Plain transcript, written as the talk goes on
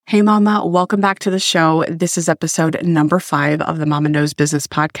Hey Mama, welcome back to the show. This is episode number 5 of the Mama Knows Business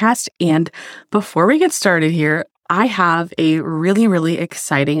podcast. And before we get started here, I have a really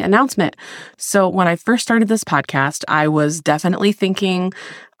exciting announcement. So when I first started this podcast, I was definitely thinking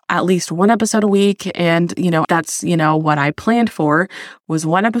at least one episode a week. And, that's, what I planned for was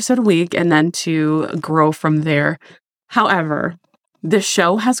one episode a week and then to grow from there. However, the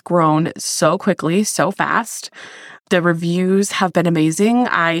show has grown so quickly, so fast. The reviews have been amazing.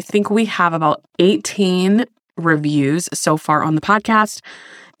 I think we have about 18 reviews so far on the podcast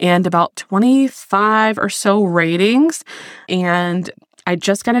and about 25 or so ratings. And I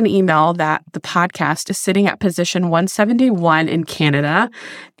just got an email that the podcast is sitting at position 171 in Canada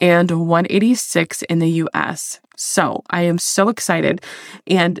and 186 in the US. So I am so excited.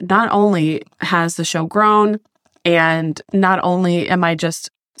 And not only has the show grown, and not only am I just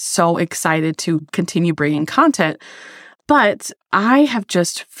so excited to continue bringing content, but I have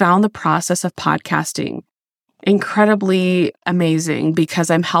just found the process of podcasting incredibly amazing because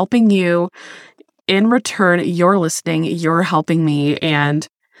I'm helping you. In return, you're listening, you're helping me, and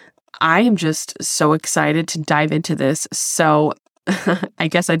I am just so excited to dive into this. So I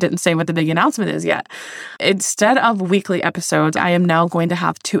guess I didn't say what the big announcement is yet. Instead of weekly episodes, I am now going to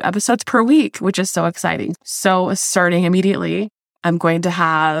have 2 episodes per week, which is so exciting. So starting immediately, I'm going to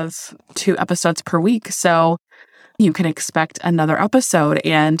have 2 episodes per week. So you can expect another episode.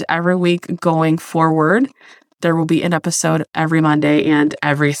 And every week going forward, there will be an episode every Monday and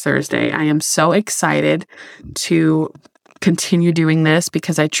every Thursday. I am so excited to continue doing this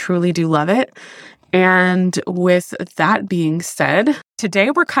because I truly do love it. And with that being said,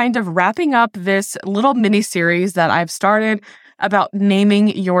 today we're kind of wrapping up this little mini series that I've started about naming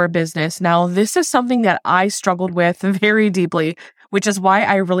your business. Now, this is something that I struggled with very deeply, which is why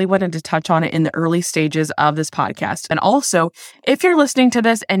I really wanted to touch on it in the early stages of this podcast. And also, if you're listening to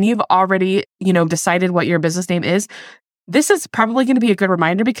this and you've already, decided what your business name is, this is probably going to be a good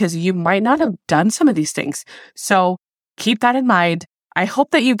reminder because you might not have done some of these things. So keep that in mind. I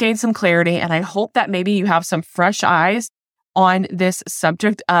hope that you gain some clarity, and I hope that maybe you have some fresh eyes on this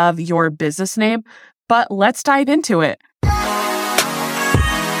subject of your business name. But let's dive into it.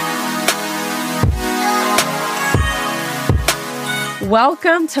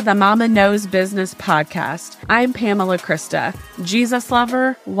 Welcome to the Mama Knows Business podcast. I'm Pamela Krista, Jesus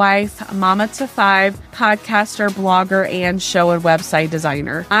lover, wife, mama to 5, podcaster, blogger, and show and website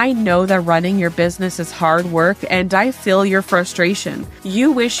designer. I know that running your business is hard work, and I feel your frustration.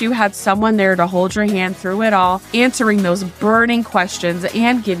 You wish you had someone there to hold your hand through it all, answering those burning questions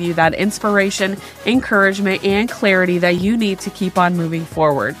and give you that inspiration, encouragement, and clarity that you need to keep on moving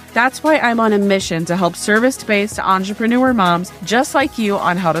forward. That's why I'm on a mission to help service-based entrepreneur moms just like you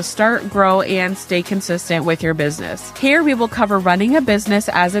on how to start, grow, and stay consistent with your business. Here we will cover running a business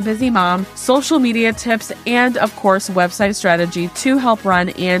as a busy mom, social media tips, and of course, website strategy to help run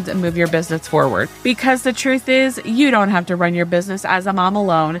and move your business forward. Because the truth is, you don't have to run your business as a mom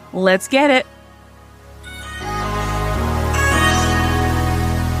alone. Let's get it.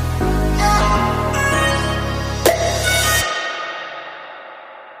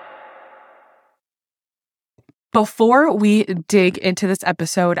 Before we dig into this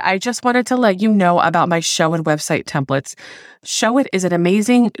episode, I just wanted to let you know about my show and website templates. Showit is an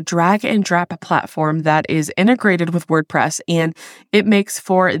amazing drag and drop platform that is integrated with WordPress, and it makes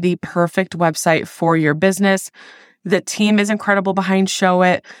for the perfect website for your business. The team is incredible behind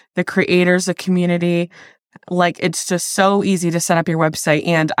Showit, the creators, the community. It's just so easy to set up your website.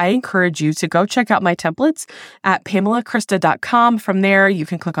 And I encourage you to go check out my templates at PamelaKrista.com. From there, you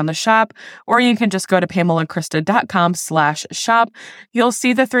can click on the shop, or you can just go to PamelaKrista.com/shop. You'll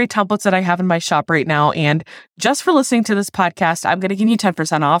see the 3 templates that I have in my shop right now. And just for listening to this podcast, I'm going to give you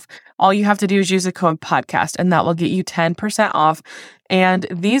 10% off. All you have to do is use the code podcast, and that will get you 10% off. And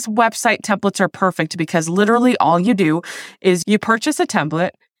these website templates are perfect because literally all you do is you purchase a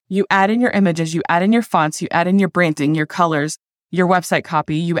template, you add in your images, you add in your fonts, you add in your branding, your colors, your website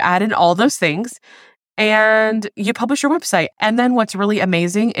copy, you add in all those things, and you publish your website. And then what's really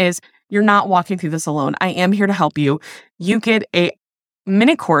amazing is you're not walking through this alone. I am here to help you. You get a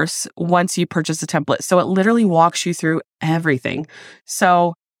mini course once you purchase a template. So it literally walks you through everything.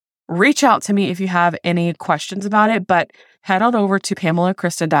 So reach out to me if you have any questions about it, but head on over to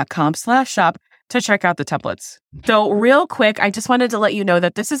PamelaKrista.com/shop to check out the templates. So real quick, I just wanted to let you know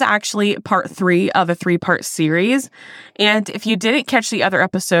that this is actually part 3 of a 3-part series. And if you didn't catch the other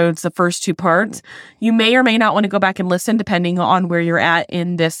episodes, the first 2 parts, you may or may not want to go back and listen depending on where you're at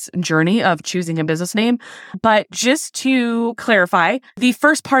in this journey of choosing a business name. But just to clarify, the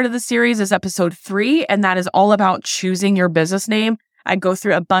first part of the series is episode 3, and that is all about choosing your business name. I go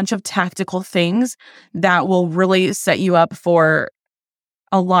through a bunch of tactical things that will really set you up for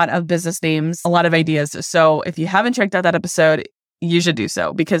a lot of business names, a lot of ideas. So if you haven't checked out that episode, you should do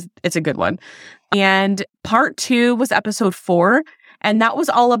so because it's a good one. And part 2 was episode 4. And that was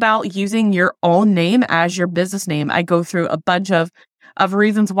all about using your own name as your business name. I go through a bunch of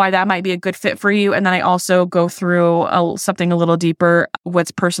reasons why that might be a good fit for you. And then I also go through something a little deeper, what's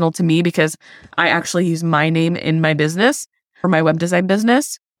personal to me, because I actually use my name in my business for my web design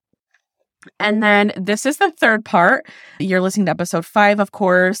business. And then this is the third part. You're listening to episode 5, of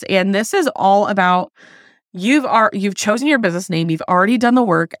course. And this is all about you've chosen your business name. You've already done the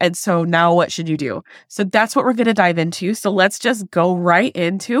work. And so now what should you do? So that's what we're going to dive into. So let's just go right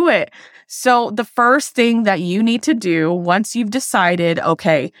into it. So the first thing that you need to do once you've decided,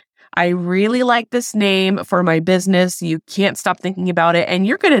 okay, I really like this name for my business. You can't stop thinking about it. And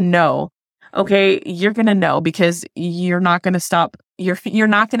you're going to know, okay, you're going to know because you're not going to stop. You're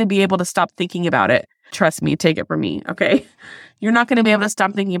not going to be able to stop thinking about it. Trust me, take it from me. Okay. You're not going to be able to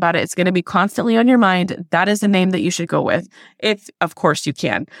stop thinking about it. It's going to be constantly on your mind. That is the name that you should go with. If, of course, you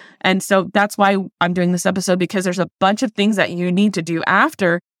can. And so that's why I'm doing this episode, because there's a bunch of things that you need to do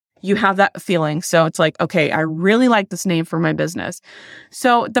after you have that feeling. So it's like, okay, I really like this name for my business.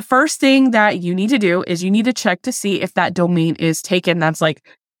 So the first thing that you need to do is you need to check to see if that domain is taken. That's like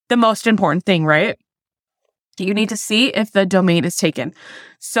the most important thing, right? You need to see if the domain is taken.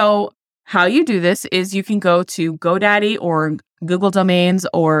 So how you do this is you can go to GoDaddy or Google Domains,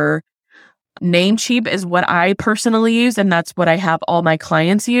 or Namecheap is what I personally use. And that's what I have all my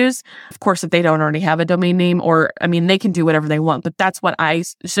clients use. Of course, if they don't already have a domain name, they can do whatever they want, but that's what I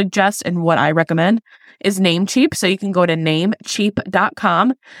suggest and what I recommend is Namecheap. So you can go to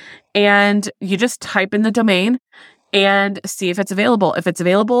namecheap.com and you just type in the domain and see if it's available. If it's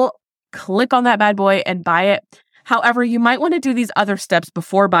available, click on that bad boy and buy it. However, you might want to do these other steps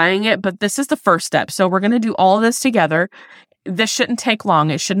before buying it, but this is the first step. So we're going to do all of this together. This shouldn't take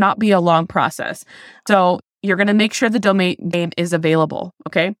long. It should not be a long process. So you're going to make sure the domain name is available.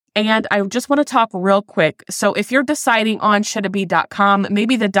 Okay. And I just want to talk real quick. So if you're deciding on should it be .com,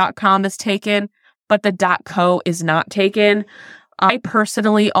 maybe the .com is taken, but the .co is not taken. I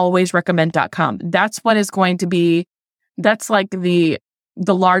personally always recommend .com. That's what is going to be, that's like the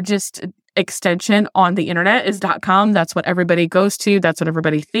largest extension on the internet is .com. That's what everybody goes to. That's what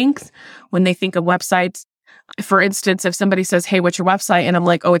everybody thinks when they think of websites. For instance, if somebody says, hey, what's your website? And I'm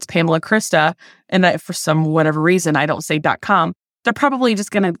like, oh, it's Pamela Krista. And that for some whatever reason, I don't say .com. They're probably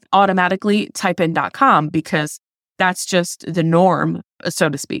just going to automatically type in .com because that's just the norm, so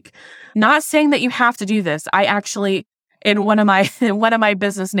to speak. Not saying that you have to do this. I actually, in one of my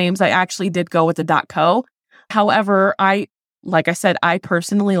business names, I actually did go with the .co. However, like I said, I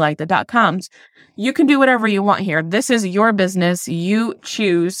personally like the .coms. You can do whatever you want here. This is your business. You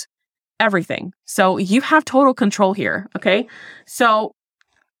choose everything. So you have total control here. Okay. So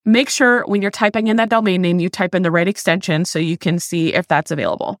make sure when you're typing in that domain name, you type in the right extension so you can see if that's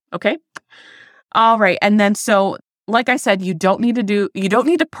available. Okay. All right. And then, so like I said, you don't need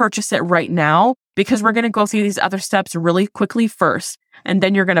to purchase it right now because we're going to go through these other steps really quickly first. And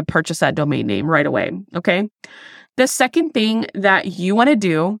then you're going to purchase that domain name right away. Okay. The second thing that you want to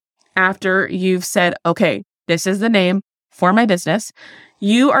do after you've said, okay, this is the name for my business,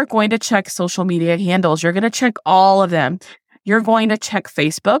 you are going to check social media handles. You're going to check all of them. You're going to check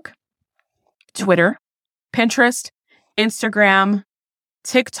Facebook, Twitter, Pinterest, Instagram,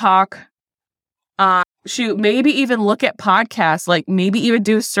 TikTok. Maybe even look at podcasts, like maybe even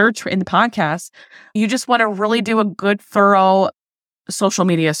do a search in the podcasts. You just want to really do a good, thorough social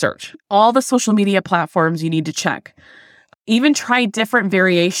media search. All the social media platforms you need to check. Even try different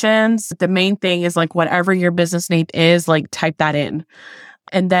variations. The main thing is like whatever your business name is, like type that in.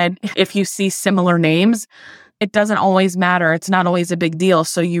 And then if you see similar names, it doesn't always matter. It's not always a big deal.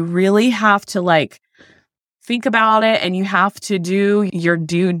 So you really have to think about it and you have to do your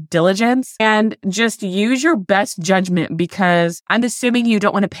due diligence and just use your best judgment, because I'm assuming you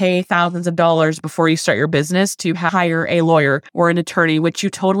don't want to pay thousands of dollars before you start your business to hire a lawyer or an attorney, which you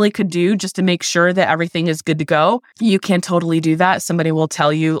totally could do just to make sure that everything is good to go. You can totally do that. Somebody will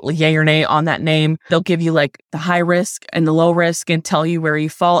tell you yay or nay on that name. They'll give you the high risk and the low risk and tell you where you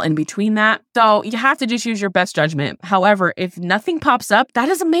fall in between that. So you have to just use your best judgment. However, if nothing pops up, that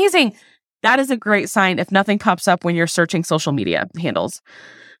is amazing. That is a great sign if nothing pops up when you're searching social media handles.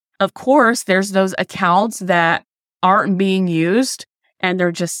 Of course, there's those accounts that aren't being used and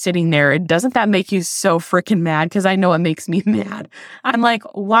they're just sitting there. Doesn't that make you so freaking mad? Because I know it makes me mad. I'm like,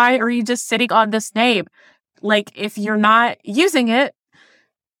 why are you just sitting on this name? If you're not using it,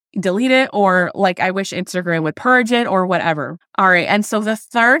 delete it, or like, I wish Instagram would purge it or whatever. All right. And so the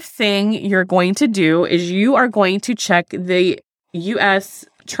third thing you're going to do is you are going to check the US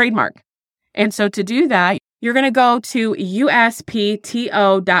trademark. And so to do that, you're going to go to uspto.gov,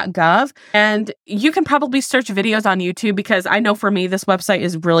 and you can probably search videos on YouTube, because I know for me, this website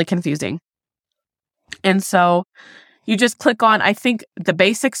is really confusing. And so you just click on, I think, the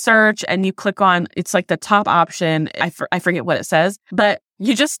basic search, and you click on, it's like the top option. I forget what it says, but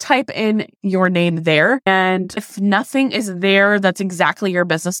you just type in your name there. And if nothing is there that's exactly your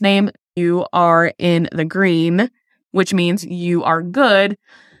business name, you are in the green, which means you are good.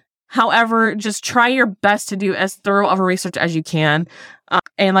 However, just try your best to do as thorough of a research as you can.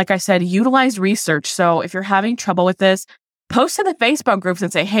 And like I said, utilize research. So if you're having trouble with this, post to the Facebook groups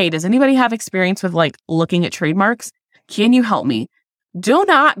and say, hey, does anybody have experience with like looking at trademarks? Can you help me? Do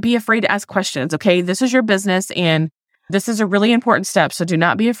not be afraid to ask questions. Okay. This is your business, and this is a really important step. So do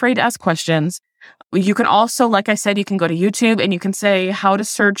not be afraid to ask questions. You can also, like I said, you can go to YouTube and you can say how to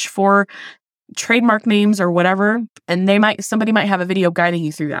search for trademark names or whatever. And somebody might have a video guiding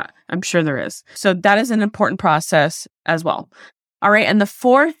you through that. I'm sure there is. So that is an important process as well. All right. And the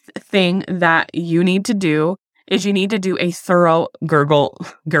fourth thing that you need to do is you need to do a thorough gurgle.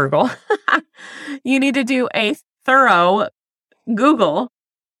 You need to do a thorough Google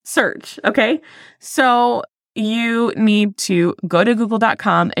search. Okay. So you need to go to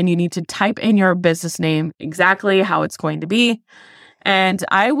google.com and you need to type in your business name, exactly how it's going to be. And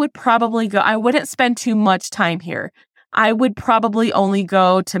I would probably I wouldn't spend too much time here. I would probably only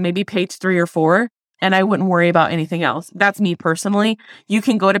go to maybe page 3 or 4, and I wouldn't worry about anything else. That's me personally. You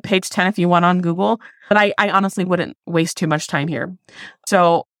can go to page 10 if you want on Google, but I honestly wouldn't waste too much time here.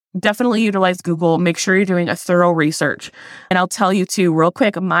 So definitely utilize Google. Make sure you're doing a thorough research. And I'll tell you too, real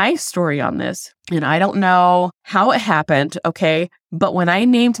quick, my story on this. And I don't know how it happened, okay? But when I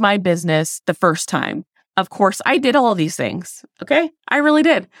named my business the first time, of course, I did all of these things, okay? I really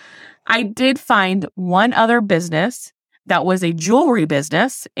did. I did find one other business that was a jewelry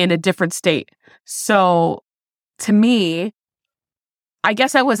business in a different state. So to me, I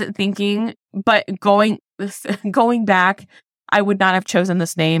guess I wasn't thinking, but going back, I would not have chosen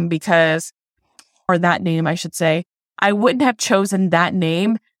this name or that name, I should say. I wouldn't have chosen that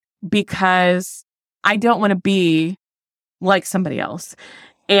name because I don't want to be like somebody else.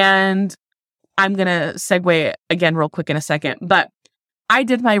 And I'm going to segue again real quick in a second, but I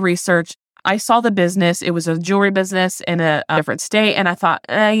did my research. I saw the business. It was a jewelry business in a different state. And I thought,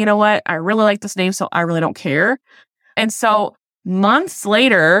 you know what? I really like this name, so I really don't care. And so months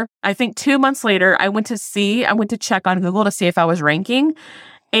later, I think 2 months later, I went to check on Google to see if I was ranking.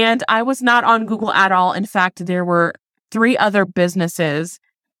 And I was not on Google at all. In fact, there were 3 other businesses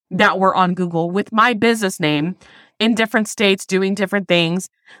that were on Google with my business name in different states doing different things.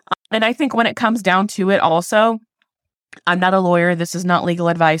 And I think when it comes down to it also, I'm not a lawyer. This is not legal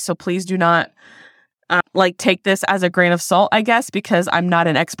advice. So please do not take this as a grain of salt, I guess, because I'm not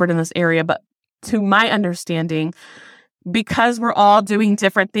an expert in this area. But to my understanding, because we're all doing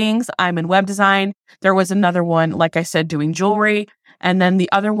different things, I'm in web design. There was another one, like I said, doing jewelry. And then the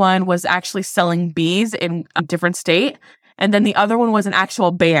other one was actually selling bees in a different state. And then the other one was an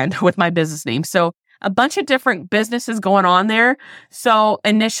actual band with my business name. So a bunch of different businesses going on there. So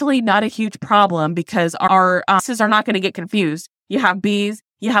initially, not a huge problem because our businesses are not going to get confused. You have bees,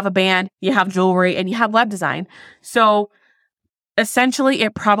 you have a band, you have jewelry, and you have web design. So essentially,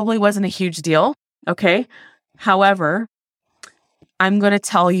 it probably wasn't a huge deal. Okay. However, I'm going to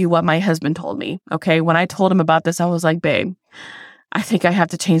tell you what my husband told me. Okay. When I told him about this, I was like, babe, I think I have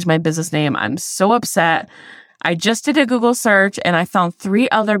to change my business name. I'm so upset. I just did a Google search and I found 3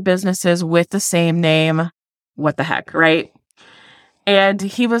 other businesses with the same name. What the heck, right? And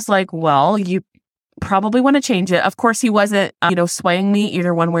he was like, well, you probably want to change it. Of course, he wasn't, swaying me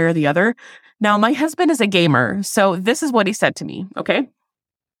either one way or the other. Now, my husband is a gamer. So this is what he said to me, okay?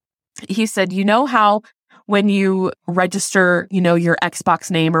 He said, you know how when you register, your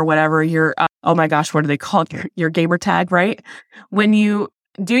Xbox name or whatever, your, oh my gosh, what do they call it? Your gamer tag, right? When you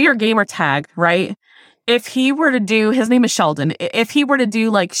do your gamer tag, right? If he were to do, his name is Sheldon. If he were to do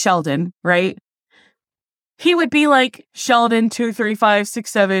like Sheldon, right? He would be like Sheldon 2, 3, 5, 6,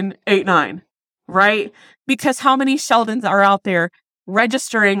 7, 8, 9, right? Because how many Sheldons are out there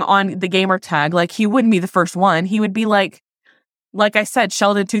registering on the gamer tag? Like he wouldn't be the first one. He would be like I said,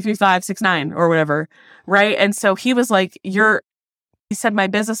 Sheldon 2, 3, 5, 6, 9 or whatever, right? And so he was like, he said my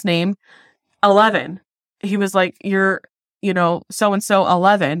business name, 11. He was like, you're, so-and-so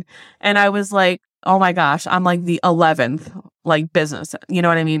 11. And I was like, oh my gosh, I'm like the 11th, business. You know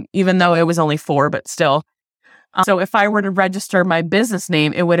what I mean? Even though it was only 4, but still. So if I were to register my business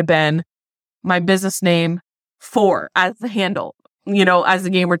name, it would have been my business name 4 as the handle, as the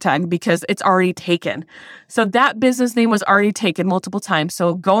gamer tag, because it's already taken. So that business name was already taken multiple times.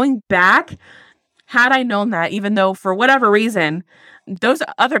 So going back, had I known that, even though for whatever reason, those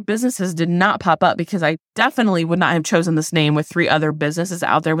other businesses did not pop up, because I definitely would not have chosen this name with 3 other businesses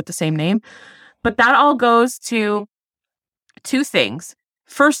out there with the same name. But that all goes to 2 things.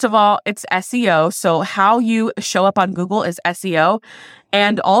 First of all, it's SEO. So how you show up on Google is SEO.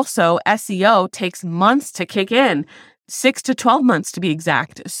 And also SEO takes months to kick in, 6 to 12 months to be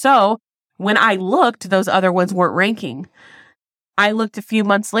exact. So when I looked, those other ones weren't ranking. I looked a few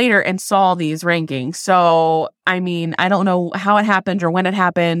months later and saw these rankings. So, I don't know how it happened or when it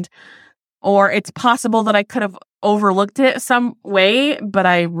happened, or it's possible that I could have overlooked it some way, but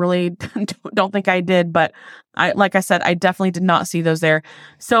I really don't think I did. But like I said, I definitely did not see those there.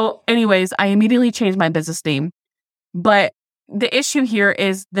 So anyways, I immediately changed my business name. But the issue here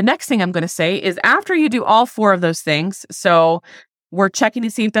is, the next thing I'm going to say is, after you do all 4 of those things, so we're checking to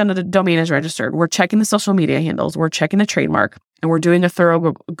see if the domain is registered, we're checking the social media handles, we're checking the trademark, and we're doing a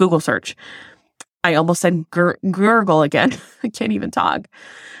thorough Google search. I almost said gurgle again. I can't even talk.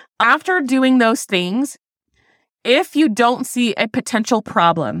 After doing those things, if you don't see a potential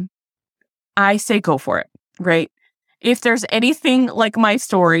problem, I say go for it, right? If there's anything like my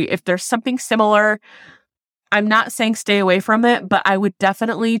story, if there's something similar, I'm not saying stay away from it, but I would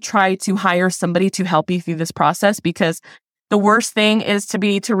definitely try to hire somebody to help you through this process, because the worst thing is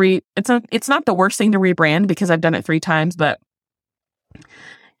it's not the worst thing to rebrand, because I've done it 3 times, but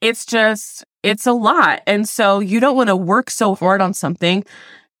it's a lot. And so you don't want to work so hard on something.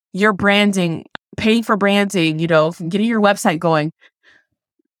 You're branding, paying for branding, getting your website going,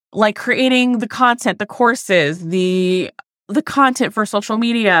 like creating the content, the courses, the content for social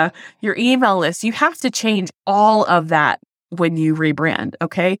media, your email list. You have to change all of that when you rebrand,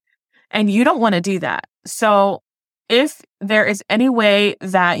 okay? And you don't want to do that. So if there is any way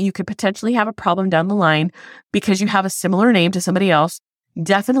that you could potentially have a problem down the line because you have a similar name to somebody else,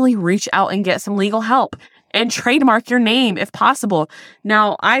 definitely reach out and get some legal help and trademark your name if possible.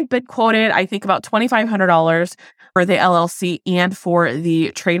 Now, I've been quoted, I think, about $2,500 for the LLC and for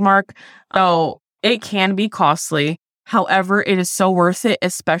the trademark. So it can be costly. However, it is so worth it,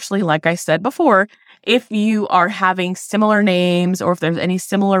 especially, like I said before, if you are having similar names or if there's any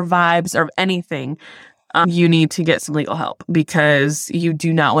similar vibes or anything, you need to get some legal help, because you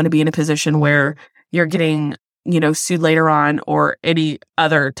do not want to be in a position where you're getting, sued later on or any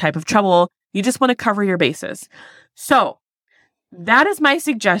other type of trouble. You just want to cover your bases. So that is my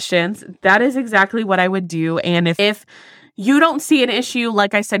suggestions. That is exactly what I would do. And if you don't see an issue,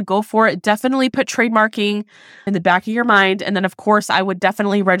 like I said, go for it. Definitely put trademarking in the back of your mind. And then, of course, I would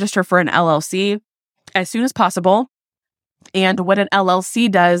definitely register for an LLC as soon as possible. And what an LLC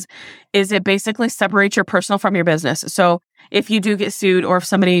does is it basically separates your personal from your business. So if you do get sued, or if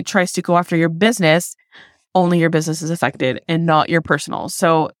somebody tries to go after your business, only your business is affected and not your personal.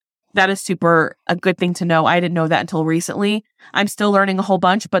 So that is a good thing to know. I didn't know that until recently. I'm still learning a whole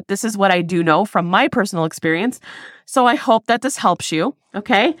bunch, but this is what I do know from my personal experience. So I hope that this helps you.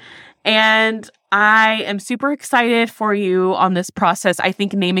 Okay. And I am super excited for you on this process. I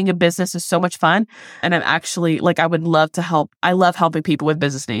think naming a business is so much fun. And I'm actually I would love to help. I love helping people with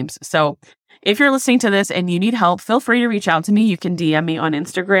business names. So if you're listening to this and you need help, feel free to reach out to me. You can DM me on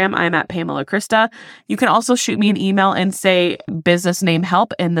Instagram. I'm at Pamela Krista. You can also shoot me an email and say business name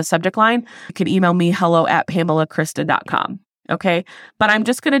help in the subject line. You can email me hello@PamelaKrista.com. Okay. But I'm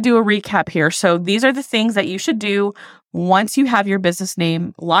just going to do a recap here. So these are the things that you should do once you have your business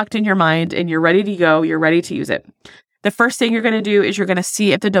name locked in your mind and you're ready to go, you're ready to use it. The first thing you're going to do is you're going to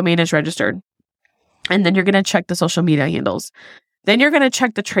see if the domain is registered. And then you're going to check the social media handles. Then you're going to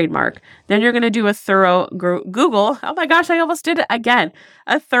check the trademark. Then you're going to do a thorough Google. Oh my gosh, I almost did it again.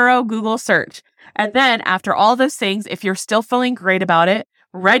 A thorough Google search. And then after all those things, if you're still feeling great about it,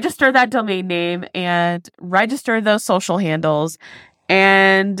 register that domain name and register those social handles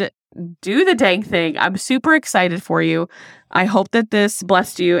and do the dang thing. I'm super excited for you. I hope that this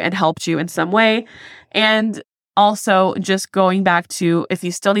blessed you and helped you in some way. And also, just going back to, if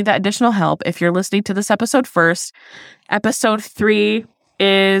you still need that additional help, if you're listening to this episode first, episode 3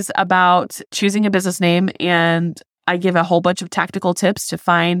 is about choosing a business name, and I give a whole bunch of tactical tips to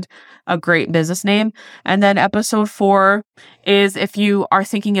find a great business name. And then episode 4 is if you are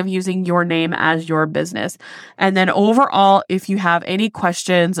thinking of using your name as your business. And then overall, if you have any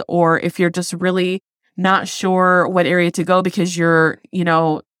questions, or if you're just really not sure what area to go because you're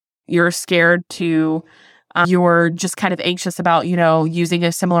scared to, you're just kind of anxious about, using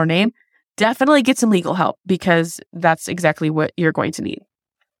a similar name, definitely get some legal help because that's exactly what you're going to need.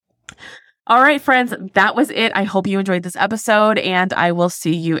 All right, friends, that was it. I hope you enjoyed this episode, and I will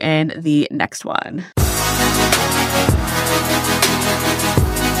see you in the next one.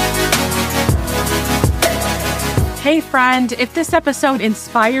 Hey friend, if this episode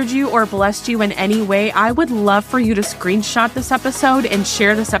inspired you or blessed you in any way, I would love for you to screenshot this episode and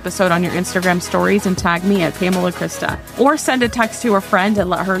share this episode on your Instagram stories and tag me at Pamela Krista. Or send a text to a friend and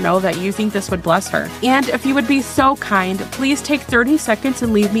let her know that you think this would bless her. And if you would be so kind, please take 30 seconds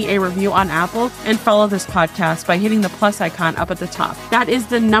and leave me a review on Apple and follow this podcast by hitting the plus icon up at the top. That is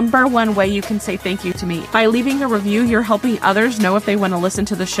the number one way you can say thank you to me. By leaving a review, you're helping others know if they want to listen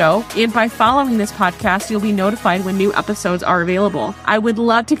to the show. And by following this podcast, you'll be notified when new episodes are available. I would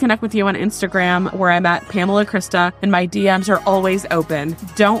love to connect with you on Instagram, where I'm at Pamela Krista, and my DMs are always open.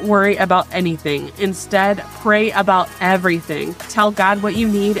 Don't worry about anything. Instead, pray about everything. Tell God what you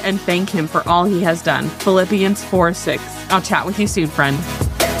need and thank Him for all He has done. Philippians 4:6. I'll chat with you soon, friend.